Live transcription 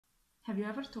Have you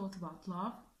ever thought about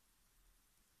love?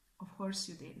 Of course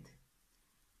you did.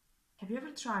 Have you ever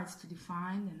tried to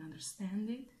define and understand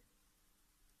it?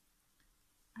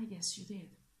 I guess you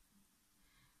did.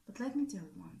 But let me tell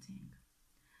you one thing.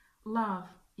 Love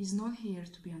is not here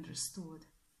to be understood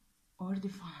or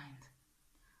defined.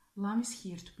 Love is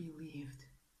here to be lived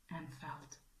and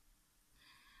felt,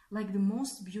 like the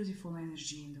most beautiful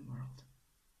energy in the world.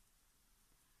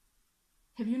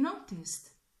 Have you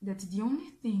noticed that the only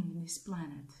thing in this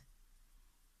planet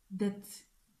that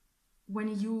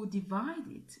when you divide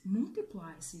it,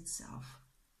 multiplies itself,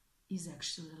 is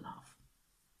actually love?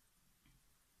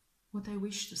 What I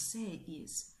wish to say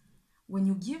is, when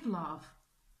you give love,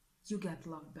 you get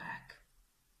love back.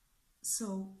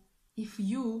 So, if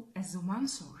you, as the one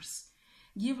source,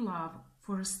 give love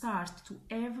for a start to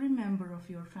every member of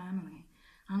your family,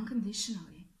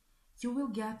 unconditionally, you will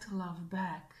get love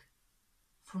back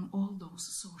from all those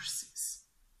sources.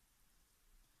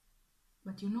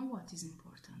 But you know what is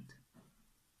important?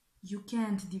 You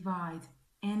can't divide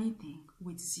anything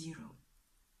with zero.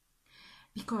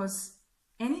 Because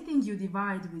anything you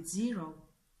divide with zero,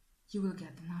 you will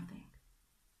get nothing.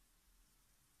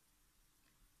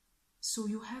 So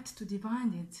you had to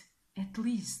divide it at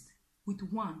least with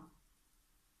one.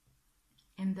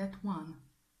 And that one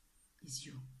is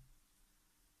you.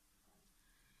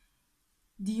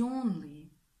 The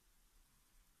only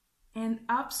and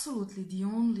absolutely the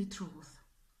only truth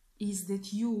is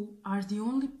that you are the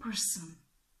only person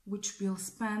which will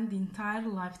spend the entire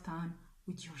lifetime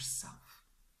with yourself.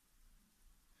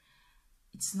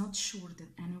 It's not sure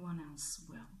that anyone else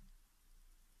will.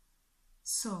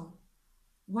 So,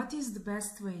 what is the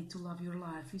best way to love your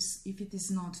life if it is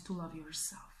not to love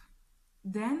yourself?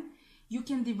 Then you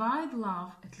can divide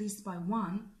love at least by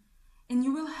one, and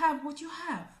you will have what you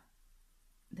have.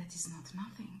 That is not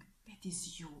nothing. That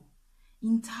is you.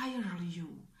 Entirely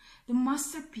you. The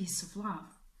masterpiece of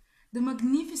love. The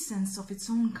magnificence of its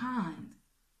own kind.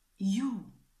 You.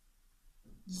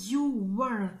 You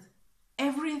worth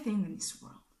everything in this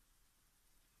world.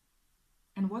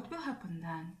 And what will happen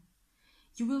then?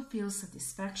 You will feel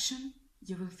satisfaction,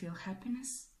 you will feel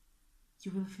happiness,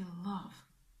 you will feel love,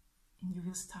 and you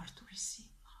will start to receive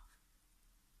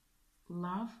love.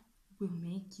 Love will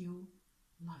make you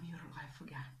love your life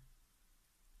again.